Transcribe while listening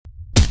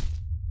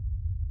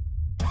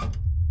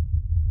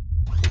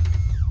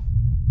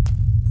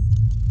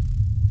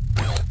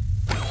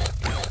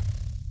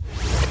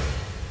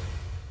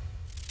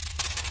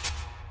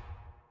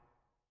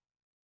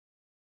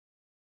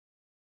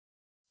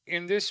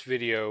In this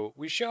video,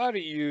 we show how to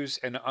use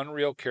an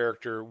Unreal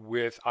character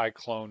with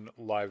iClone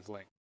Live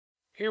Link.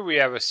 Here we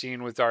have a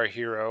scene with our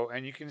hero,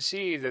 and you can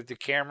see that the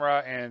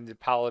camera and the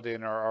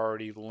paladin are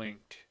already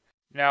linked.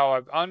 Now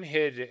I've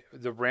unhid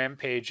the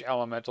Rampage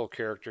elemental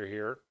character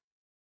here,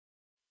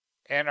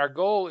 and our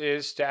goal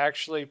is to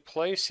actually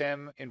place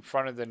him in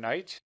front of the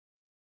knight.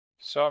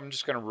 So I'm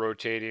just going to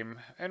rotate him,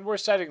 and we're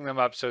setting them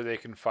up so they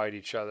can fight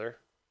each other.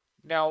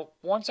 Now,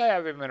 once I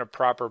have him in a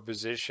proper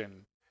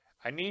position,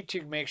 I need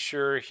to make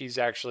sure he's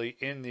actually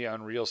in the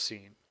Unreal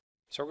scene.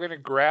 So we're going to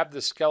grab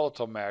the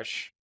skeletal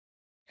mesh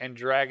and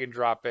drag and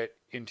drop it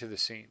into the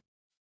scene.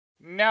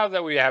 Now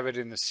that we have it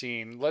in the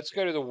scene, let's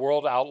go to the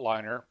world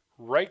outliner,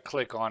 right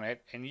click on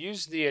it, and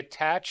use the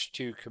attach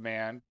to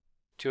command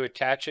to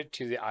attach it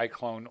to the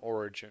iClone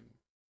origin.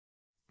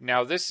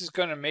 Now this is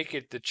going to make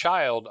it the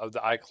child of the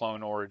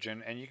iClone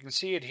origin, and you can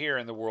see it here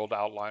in the world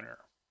outliner.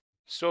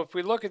 So if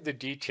we look at the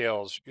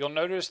details, you'll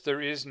notice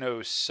there is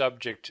no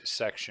subject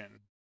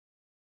section.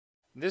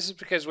 This is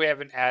because we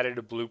haven't added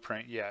a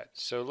blueprint yet.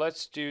 So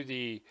let's do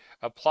the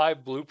apply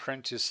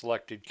blueprint to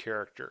selected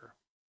character.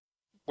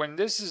 When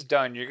this is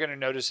done, you're going to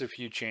notice a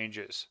few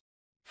changes.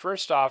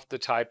 First off, the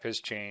type has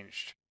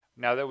changed.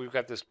 Now that we've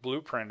got this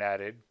blueprint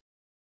added,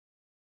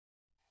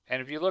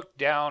 and if you look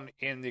down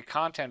in the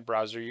content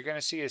browser, you're going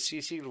to see a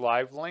CC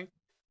live link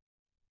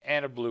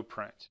and a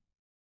blueprint.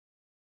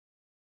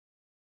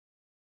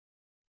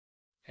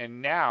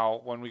 And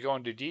now when we go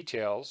into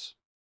details,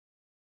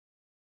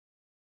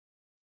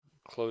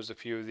 close a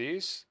few of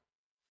these,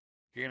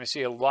 you're going to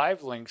see a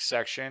live link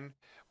section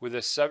with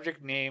a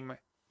subject name.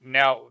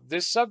 Now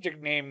this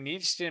subject name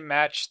needs to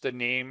match the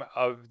name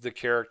of the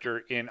character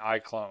in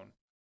iClone.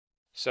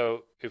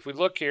 So if we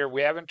look here,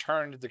 we haven't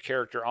turned the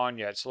character on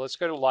yet. So let's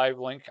go to live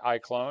link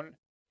iClone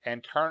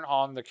and turn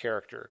on the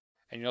character.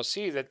 And you'll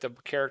see that the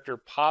character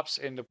pops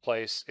into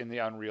place in the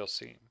Unreal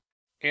scene.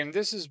 And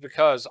this is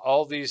because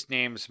all these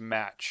names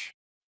match.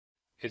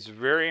 It's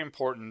very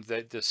important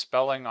that the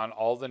spelling on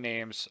all the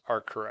names are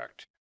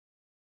correct.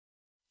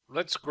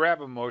 Let's grab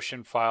a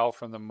motion file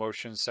from the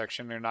motion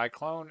section in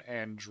iClone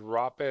and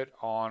drop it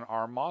on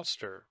our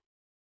monster.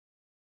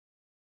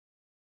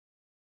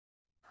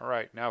 All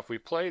right, now if we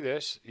play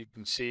this, you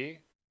can see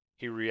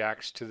he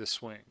reacts to the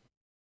swing.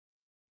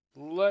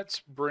 Let's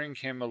bring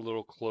him a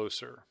little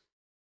closer.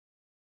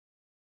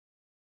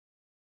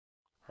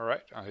 All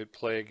right, I'll hit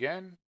play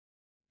again,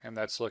 and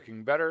that's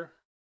looking better.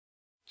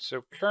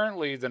 So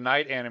currently the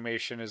knight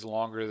animation is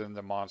longer than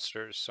the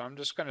monsters. So I'm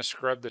just going to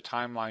scrub the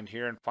timeline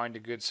here and find a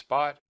good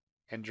spot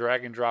and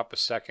drag and drop a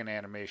second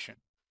animation.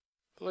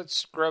 Let's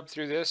scrub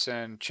through this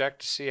and check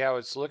to see how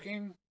it's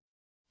looking.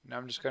 Now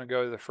I'm just going to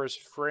go to the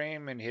first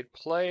frame and hit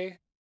play.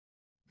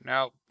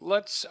 Now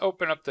let's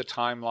open up the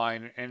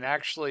timeline and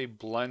actually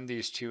blend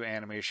these two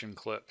animation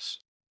clips.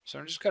 So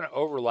I'm just going to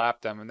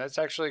overlap them, and that's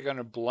actually going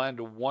to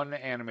blend one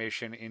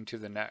animation into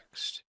the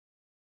next.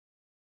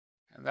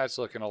 And that's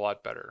looking a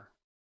lot better.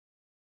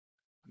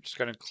 I'm just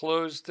going to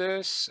close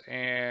this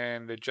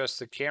and adjust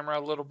the camera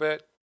a little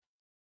bit.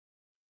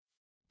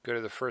 Go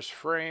to the first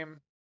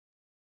frame.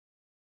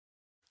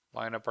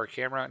 Line up our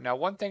camera. Now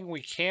one thing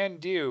we can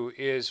do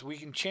is we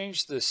can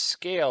change the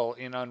scale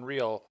in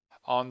Unreal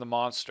on the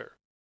monster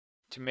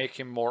to make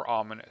him more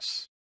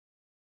ominous.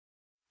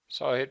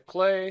 So I'll hit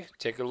play,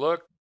 take a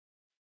look,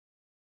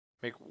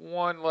 make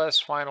one less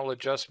final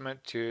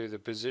adjustment to the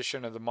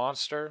position of the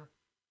monster.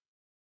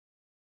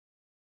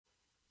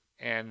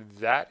 And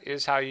that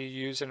is how you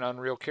use an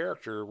Unreal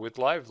character with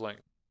Live Link.